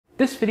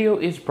This video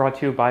is brought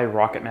to you by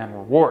Rocketman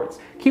Rewards.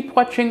 Keep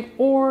watching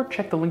or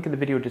check the link in the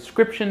video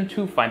description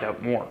to find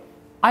out more.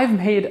 I've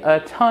made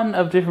a ton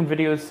of different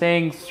videos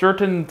saying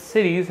certain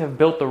cities have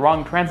built the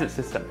wrong transit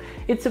system.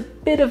 It's a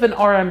bit of an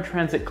RM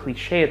transit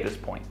cliche at this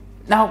point.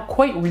 Now,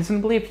 quite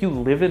reasonably, if you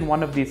live in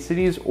one of these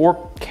cities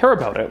or care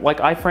about it,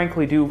 like I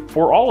frankly do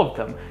for all of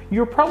them,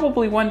 you're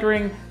probably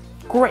wondering,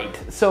 great,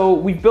 so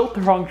we built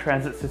the wrong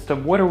transit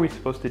system, what are we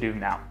supposed to do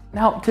now?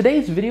 Now,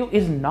 today's video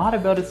is not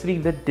about a city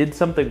that did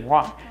something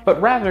wrong,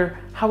 but rather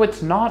how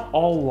it's not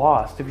all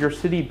lost if your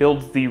city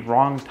builds the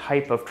wrong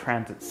type of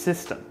transit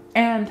system,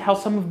 and how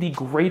some of the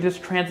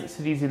greatest transit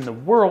cities in the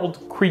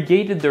world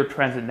created their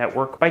transit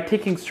network by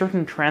taking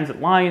certain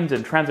transit lines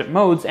and transit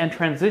modes and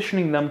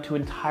transitioning them to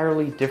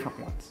entirely different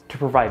ones to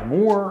provide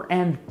more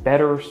and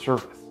better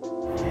service.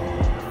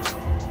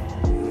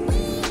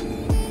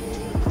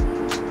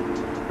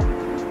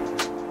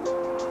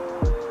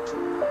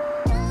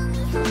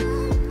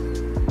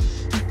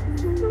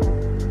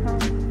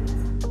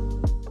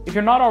 If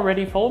you're not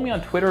already, follow me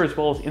on Twitter as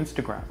well as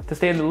Instagram to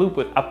stay in the loop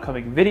with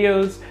upcoming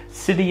videos,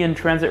 city and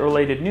transit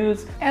related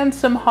news, and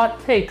some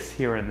hot takes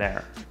here and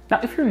there. Now,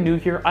 if you're new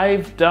here,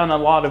 I've done a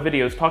lot of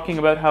videos talking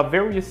about how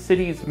various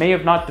cities may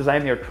have not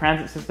designed their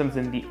transit systems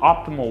in the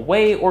optimal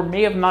way or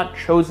may have not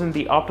chosen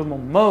the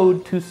optimal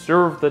mode to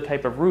serve the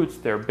type of routes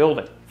they're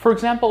building. For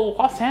example,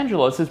 Los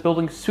Angeles is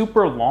building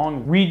super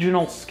long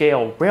regional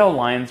scale rail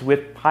lines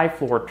with high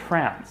floor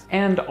trams,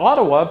 and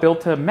Ottawa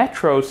built a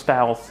metro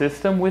style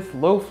system with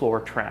low floor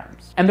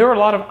trams. And there are a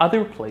lot of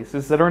other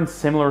places that are in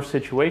similar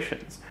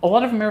situations. A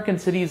lot of American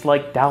cities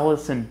like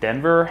Dallas and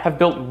Denver have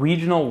built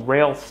regional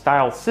rail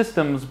style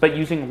systems but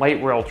using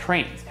light rail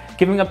trains,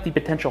 giving up the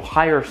potential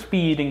higher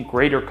speed and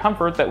greater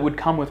comfort that would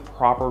come with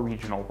proper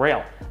regional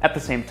rail. At the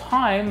same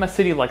time, a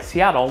city like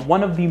Seattle,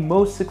 one of the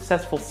most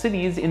successful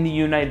cities in the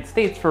United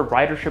States for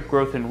ridership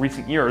growth in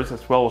recent years,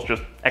 as well as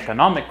just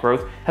economic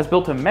growth, has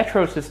built a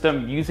metro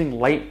system using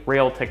light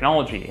rail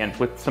technology and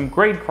with some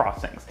grade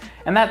crossings.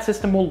 And that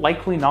system will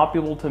likely not be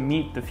able to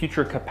meet the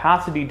future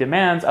capacity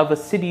demands of a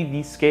city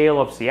the scale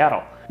of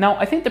Seattle. Now,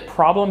 I think the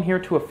problem here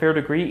to a fair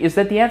degree is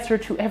that the answer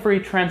to every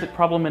transit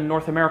problem in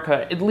North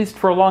America, at least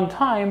for a long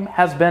time,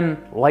 has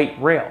been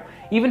light rail.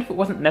 Even if it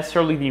wasn't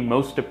necessarily the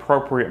most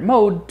appropriate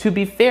mode, to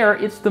be fair,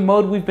 it's the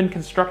mode we've been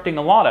constructing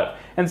a lot of.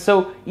 And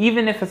so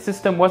even if a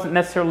system wasn't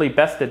necessarily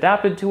best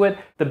adapted to it,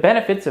 the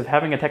benefits of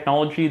having a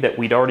technology that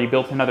we'd already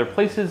built in other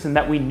places and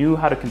that we knew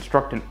how to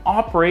construct and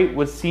operate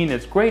was seen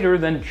as greater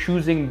than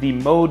choosing the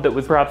mode that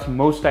was perhaps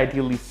most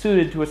ideally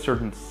suited to a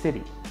certain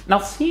city. Now,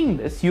 seeing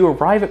this, you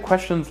arrive at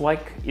questions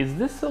like, is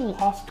this a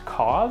lost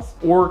cause?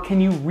 Or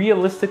can you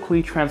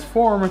realistically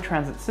transform a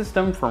transit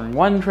system from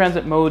one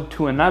transit mode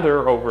to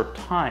another over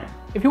time?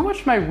 If you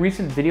watched my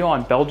recent video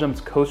on Belgium's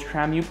coast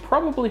tram, you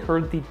probably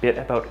heard the bit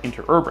about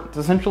interurbans,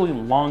 essentially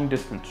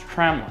long-distance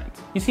tram lines.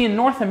 You see, in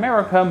North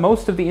America,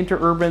 most of the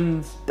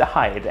interurbans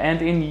died,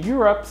 and in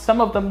Europe, some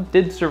of them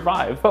did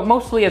survive, but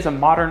mostly as a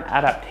modern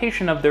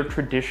adaptation of their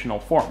traditional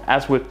form,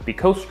 as with the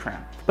coast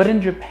tram. But in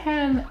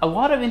Japan, a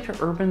lot of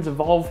interurbans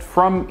evolved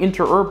from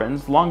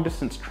interurbans,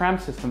 long-distance tram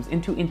systems,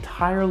 into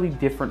entirely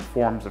different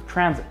forms of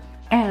transit.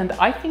 And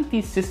I think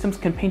these systems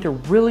can paint a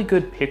really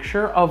good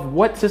picture of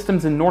what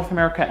systems in North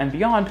America and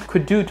beyond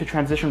could do to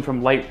transition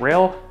from light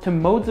rail to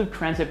modes of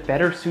transit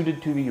better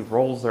suited to the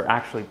roles they're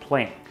actually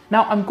playing.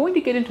 Now, I'm going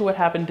to get into what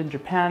happened in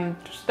Japan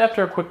just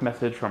after a quick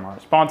message from our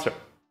sponsor.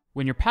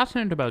 When you're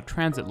passionate about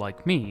transit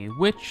like me,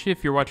 which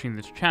if you're watching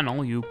this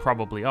channel you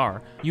probably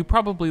are, you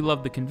probably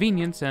love the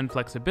convenience and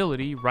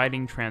flexibility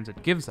riding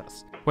transit gives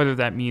us. Whether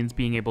that means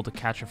being able to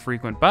catch a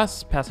frequent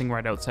bus, passing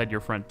right outside your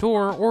front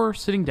door, or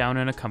sitting down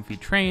in a comfy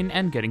train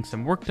and getting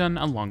some work done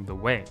along the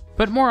way.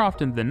 But more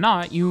often than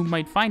not, you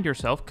might find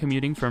yourself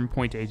commuting from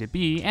point A to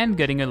B and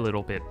getting a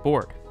little bit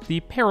bored. The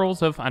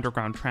perils of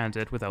underground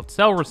transit without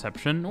cell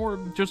reception, or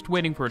just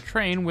waiting for a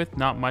train with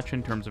not much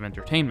in terms of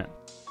entertainment.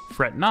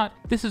 Fret not,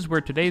 this is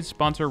where today's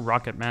sponsor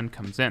Rocketman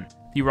comes in.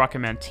 The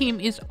Rocketman team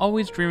is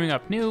always dreaming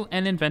up new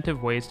and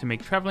inventive ways to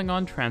make traveling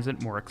on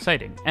transit more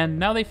exciting, and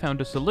now they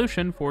found a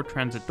solution for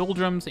transit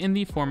doldrums in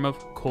the form of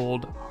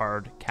cold,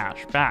 hard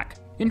cash back.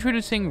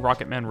 Introducing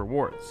Rocketman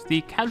Rewards,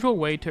 the casual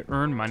way to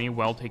earn money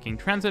while taking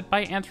transit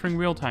by answering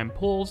real-time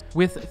polls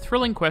with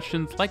thrilling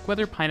questions like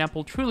whether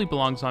pineapple truly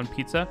belongs on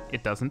pizza,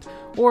 it doesn't,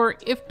 or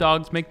if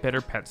dogs make better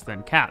pets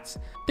than cats.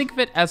 Think of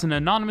it as an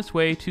anonymous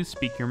way to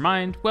speak your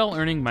mind while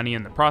earning money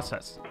in the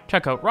process.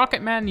 Check out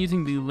Rocketman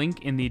using the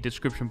link in the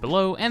description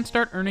below and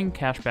start earning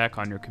cash back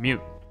on your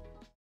commute.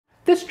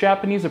 This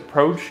Japanese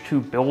approach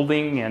to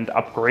building and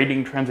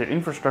upgrading transit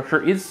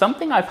infrastructure is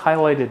something I've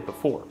highlighted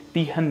before.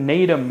 The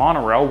Haneda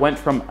monorail went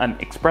from an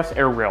express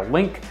air rail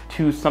link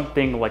to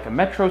something like a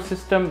metro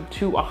system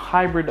to a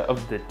hybrid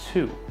of the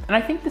two. And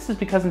I think this is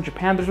because in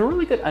Japan there's a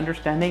really good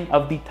understanding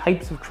of the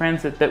types of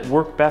transit that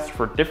work best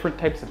for different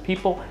types of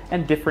people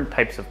and different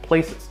types of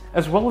places.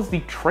 as well as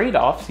the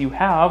trade-offs you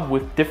have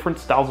with different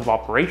styles of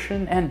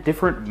operation and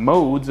different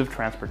modes of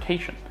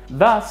transportation.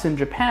 Thus, in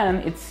Japan,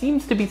 it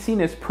seems to be seen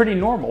as pretty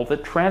normal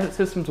that transit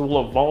systems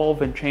will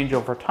evolve and change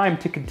over time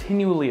to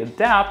continually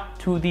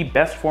adapt to the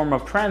best form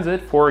of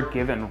transit for a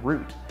given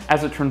route.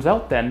 As it turns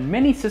out then,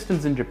 many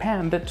systems in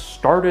Japan that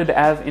started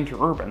as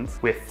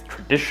interurbans, with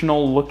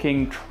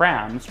traditional-looking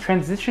trams,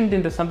 transitioned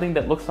into something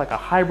that looks like a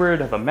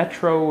hybrid of a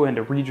metro and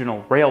a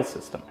regional rail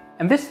system.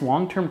 And this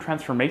long-term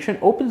transformation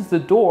opens the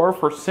door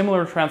for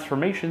similar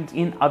transformations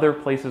in other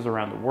places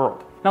around the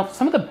world. Now,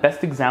 some of the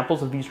best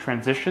examples of these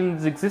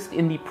transitions exist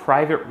in the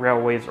private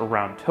railways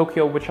around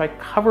Tokyo, which I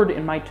covered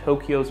in my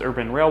Tokyo's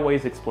Urban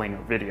Railways Explainer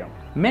video.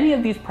 Many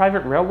of these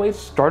private railways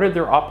started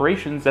their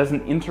operations as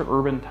an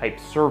interurban type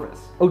service.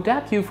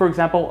 Odakyu, for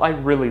example, I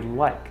really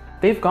like.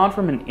 They've gone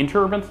from an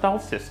interurban style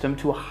system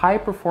to a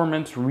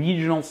high-performance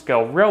regional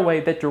scale railway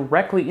that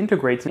directly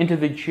integrates into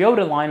the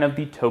Chiyoda line of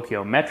the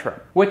Tokyo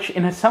Metro, which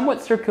in a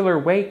somewhat circular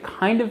way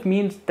kind of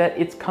means that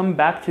it's come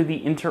back to the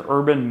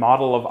interurban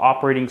model of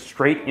operating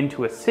straight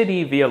into a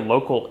city via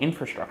local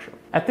infrastructure.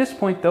 At this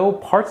point though,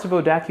 parts of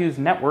Odakyu's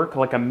network,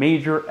 like a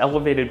major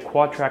elevated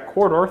quad-track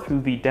corridor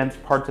through the dense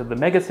parts of the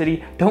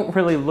megacity, don't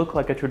really look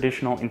like a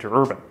traditional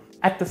interurban.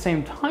 At the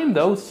same time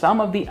though,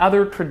 some of the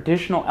other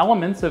traditional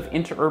elements of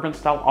interurban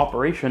style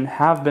operation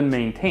have been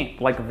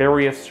maintained, like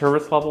various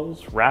service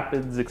levels,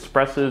 rapids,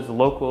 expresses,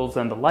 locals,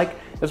 and the like,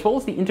 as well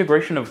as the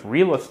integration of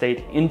real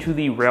estate into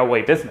the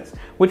railway business,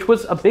 which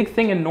was a big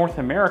thing in North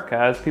America,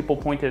 as people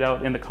pointed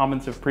out in the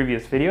comments of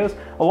previous videos.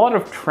 A lot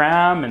of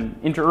tram and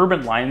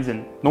interurban lines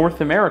in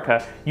North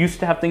America used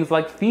to have things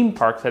like theme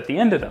parks at the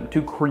end of them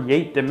to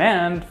create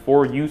demand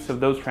for use of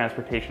those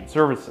transportation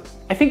services.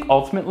 I think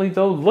ultimately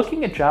though,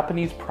 looking at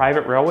Japanese private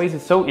railways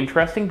is so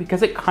interesting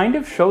because it kind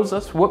of shows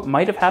us what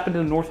might have happened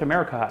in North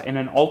America in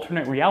an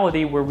alternate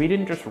reality where we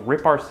didn't just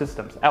rip our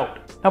systems out.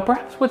 Now,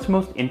 perhaps what's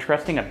most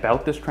interesting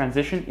about this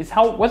transition is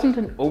how it wasn't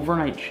an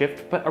overnight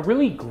shift, but a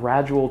really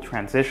gradual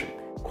transition.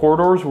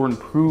 Corridors were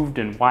improved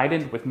and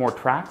widened with more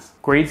tracks,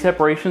 grade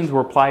separations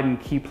were applied in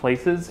key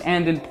places,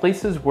 and in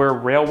places where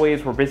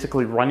railways were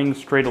basically running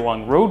straight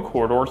along road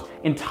corridors,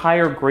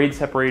 entire grade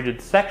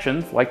separated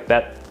sections, like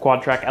that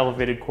quad-track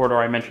elevated corridor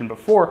I mentioned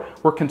before,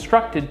 were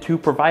constructed to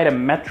provide a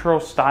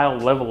metro-style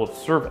level of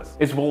service,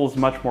 as well as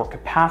much more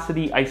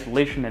capacity,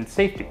 isolation, and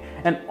safety.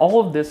 And all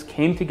of this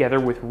came together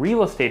with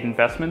real estate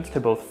investments to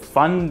both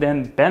fund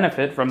and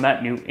benefit from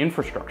that new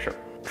infrastructure.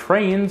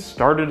 Trains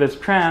started as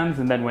trams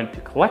and then went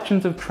to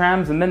collections of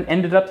trams and then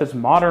ended up as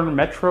modern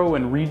metro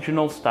and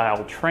regional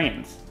style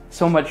trains.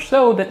 So much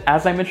so that,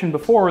 as I mentioned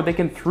before, they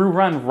can through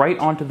run right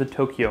onto the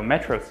Tokyo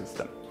metro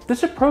system.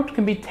 This approach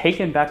can be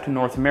taken back to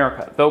North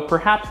America, though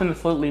perhaps in a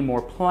slightly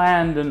more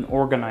planned and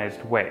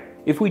organized way,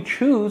 if we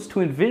choose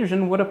to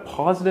envision what a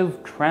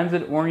positive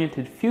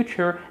transit-oriented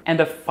future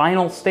and a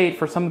final state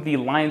for some of the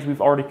lines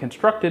we've already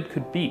constructed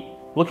could be,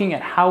 looking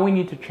at how we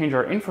need to change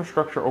our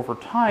infrastructure over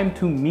time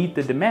to meet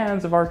the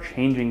demands of our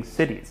changing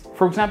cities.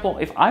 For example,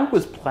 if I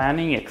was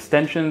planning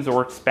extensions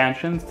or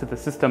expansions to the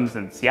systems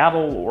in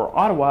Seattle or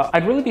Ottawa,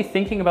 I'd really be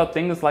thinking about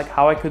things like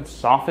how I could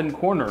soften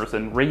corners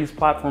and raise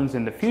platforms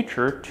in the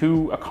future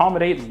to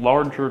accommodate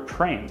larger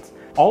trains.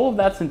 All of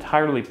that's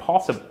entirely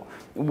possible.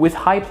 With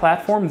high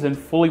platforms and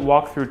fully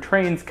walk-through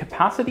trains,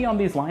 capacity on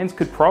these lines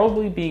could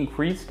probably be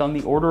increased on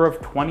the order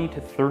of 20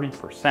 to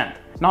 30%.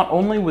 Not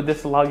only would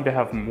this allow you to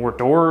have more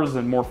doors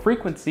and more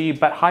frequency,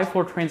 but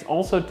high-floor trains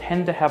also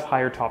tend to have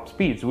higher top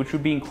speeds, which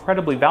would be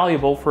incredibly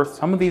valuable for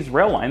some of these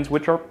rail lines,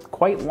 which are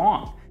quite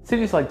long.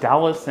 Cities like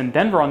Dallas and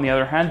Denver, on the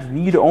other hand,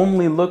 need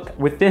only look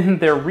within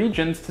their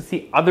regions to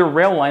see other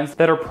rail lines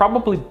that are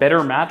probably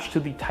better matched to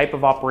the type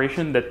of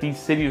operation that these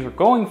cities are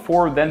going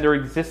for than their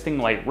existing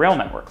light rail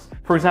networks.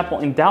 For example,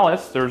 in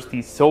Dallas, there's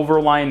the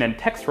Silver Line and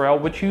Texrail,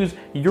 which use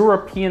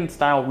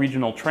European-style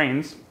regional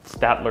trains,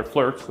 Statler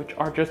Flirts, which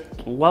are just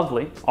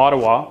lovely.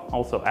 Ottawa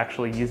also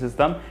actually uses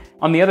them.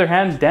 On the other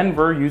hand,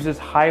 Denver uses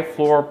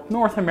high-floor,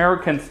 North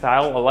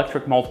American-style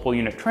electric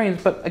multiple-unit trains,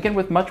 but again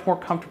with much more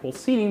comfortable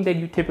seating than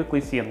you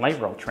typically see in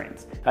light rail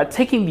trains.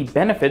 Taking the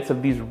benefits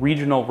of these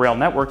regional rail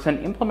networks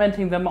and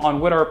implementing them on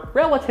what are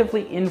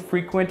relatively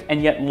infrequent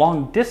and yet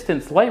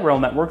long-distance light rail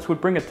networks would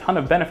bring a ton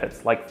of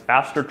benefits, like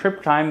faster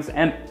trip times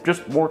and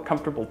just more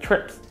comfortable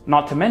trips.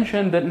 Not to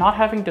mention that not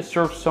having to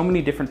serve so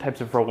many different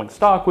types of rolling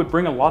stock would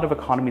bring a lot of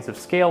economies of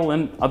scale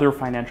and other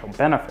financial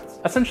benefits.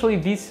 Essentially,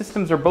 these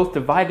systems are both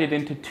divided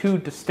into two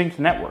distinct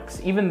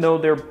networks, even though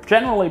they're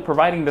generally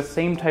providing the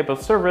same type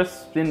of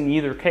service in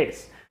either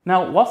case.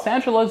 Now, Los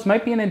Angeles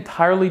might be an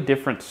entirely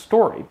different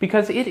story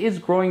because it is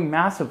growing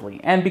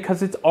massively and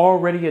because it's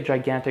already a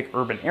gigantic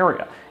urban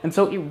area, and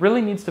so it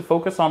really needs to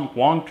focus on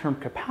long-term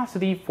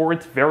capacity for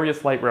its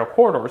various light rail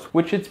corridors,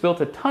 which it's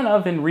built a ton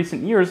of in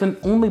recent years and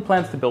only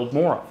plans to build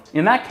more of.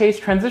 In that case,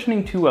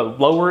 transitioning to a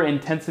lower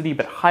intensity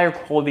but higher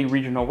quality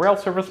regional rail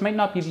service might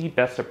not be the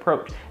best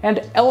approach,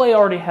 and LA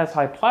already has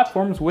high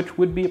platforms which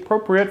would be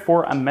appropriate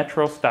for a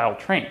metro-style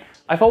train.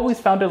 I've always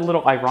found it a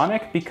little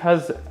ironic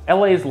because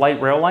LA's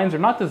light rail lines are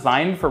not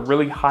designed for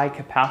really high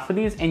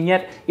capacities, and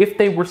yet if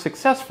they were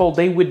successful,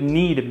 they would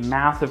need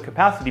massive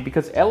capacity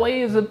because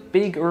LA is a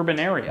big urban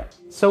area.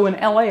 So in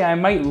LA, I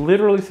might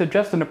literally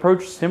suggest an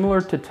approach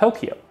similar to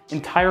Tokyo.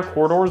 Entire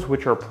corridors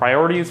which are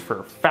priorities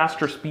for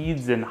faster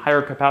speeds and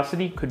higher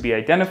capacity could be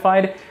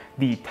identified,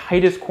 the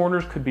tightest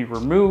corners could be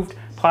removed,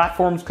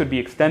 platforms could be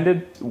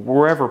extended,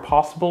 wherever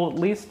possible at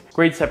least,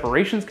 grade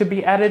separations could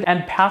be added,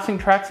 and passing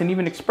tracks and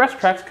even express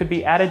tracks could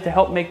be added to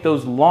help make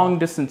those long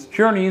distance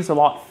journeys a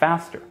lot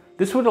faster.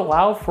 This would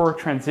allow for a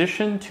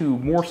transition to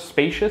more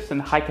spacious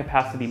and high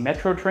capacity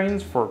metro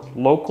trains for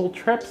local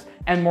trips,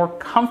 and more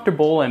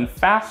comfortable and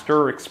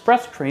faster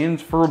express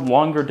trains for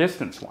longer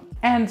distance ones.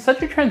 And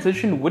such a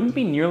transition wouldn't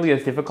be nearly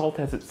as difficult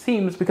as it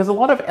seems because a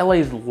lot of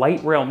LA's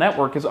light rail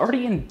network is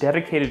already in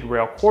dedicated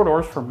rail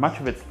corridors for much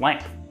of its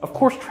length. Of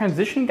course,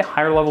 transitioning to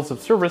higher levels of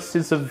service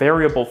is a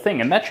variable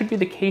thing, and that should be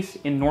the case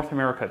in North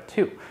America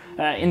too.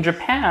 In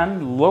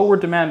Japan, lower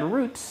demand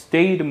routes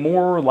stayed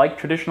more like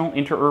traditional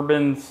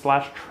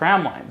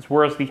interurban/tram lines,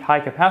 whereas the high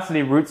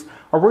capacity routes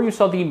are where you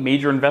saw the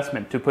major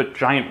investment to put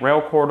giant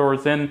rail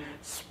corridors in,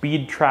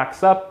 speed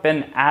tracks up,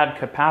 and add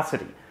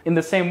capacity. In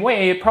the same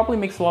way, it probably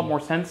makes a lot more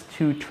sense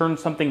to turn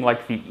something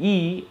like the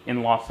E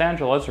in Los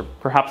Angeles, or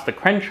perhaps the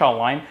Crenshaw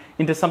line,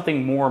 into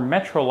something more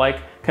metro-like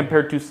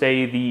compared to,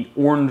 say, the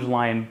Orange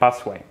Line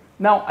busway.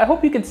 Now, I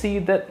hope you can see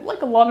that,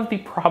 like a lot of the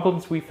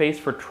problems we face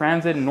for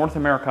transit in North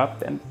America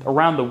and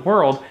around the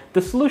world,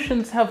 the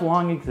solutions have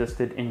long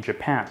existed in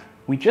Japan.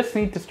 We just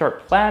need to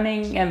start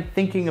planning and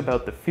thinking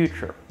about the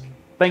future.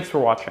 Thanks for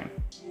watching.